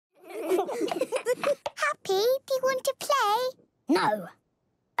do you want to play? No.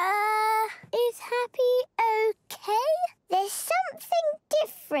 Is Happy okay? There's something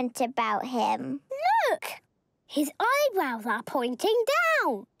different about him. Look! His eyebrows are pointing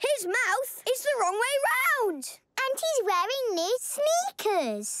down. His mouth is the wrong way round. And he's wearing new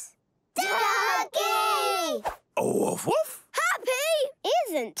sneakers. Duggee! Oh, woof, woof. Happy!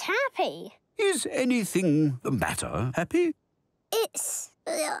 Isn't happy. Is anything the matter, Happy? It's...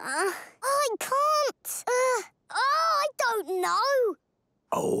 I can't. I don't know.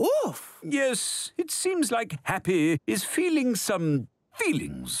 Oh, woof. Yes, it seems like Happy is feeling some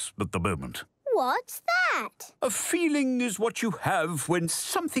feelings at the moment. What's that? A feeling is what you have when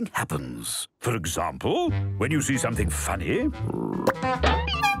something happens. For example, when you see something funny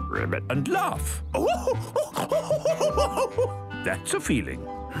and laugh. That's a feeling.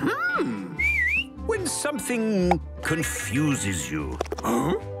 When something confuses you.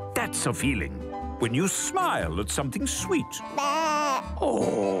 That's a feeling. When you smile at something sweet.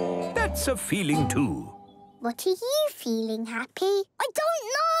 Oh, that's a feeling too. What are you feeling, Happy? I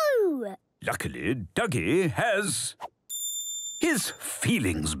don't know. Luckily, Duggee has his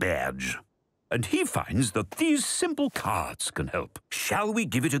feelings badge. And he finds that these simple cards can help. Shall we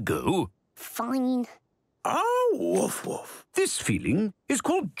give it a go? Fine. Oh, woof, woof. This feeling is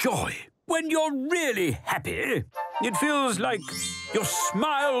called joy. When you're really happy, it feels like your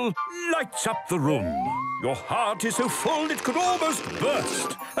smile lights up the room. Your heart is so full it could almost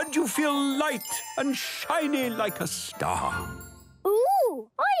burst, and you feel light and shiny like a star. Ooh,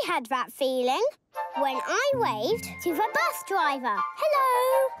 I had that feeling when I waved to the bus driver.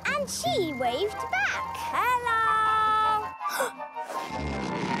 Hello! And she waved back. Hello!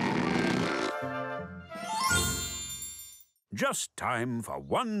 Just time for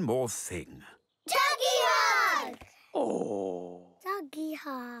one more thing. Duggee hug! Oh. Duggee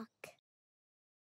hug.